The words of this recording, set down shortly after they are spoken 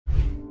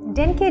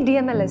DentCare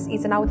DMLS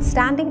is an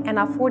outstanding and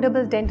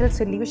affordable dental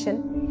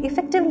solution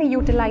effectively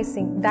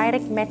utilizing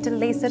direct metal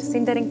laser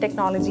sintering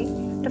technology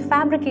to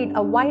fabricate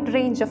a wide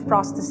range of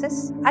prostheses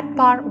at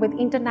par with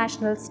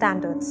international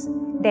standards.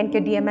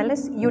 DentCare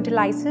DMLS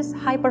utilizes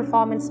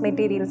high-performance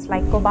materials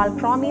like cobalt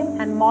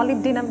chromium and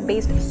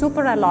molybdenum-based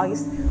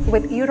superalloys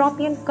with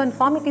European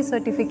conformity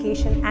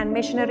certification and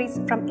machineries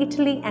from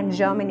Italy and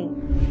Germany.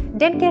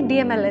 DentCare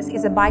DMLS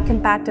is a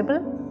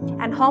biocompatible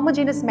and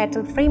homogeneous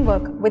metal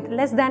framework with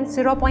less than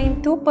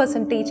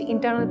 0.2%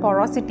 internal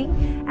porosity,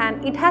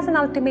 and it has an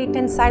ultimate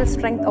tensile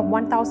strength of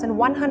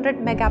 1100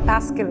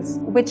 megapascals,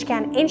 which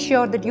can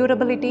ensure the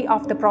durability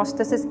of the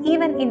prosthesis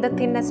even in the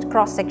thinnest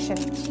cross-section.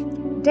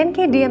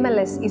 DentCare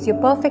DMLS is your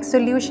perfect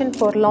solution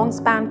for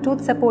long-span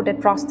tooth-supported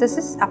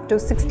prosthesis up to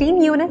 16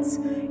 units,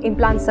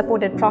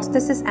 implant-supported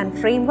prosthesis and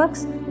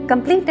frameworks,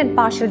 complete and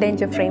partial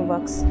denture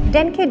frameworks.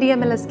 DentCare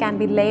DMLS can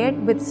be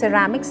layered with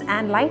ceramics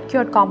and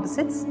light-cured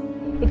composites.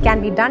 It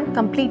can be done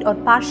complete or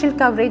partial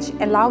coverage,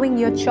 allowing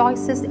your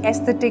choices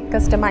aesthetic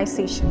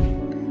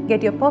customization.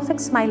 Get your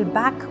perfect smile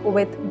back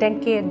with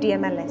DentCare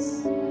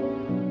DMLS.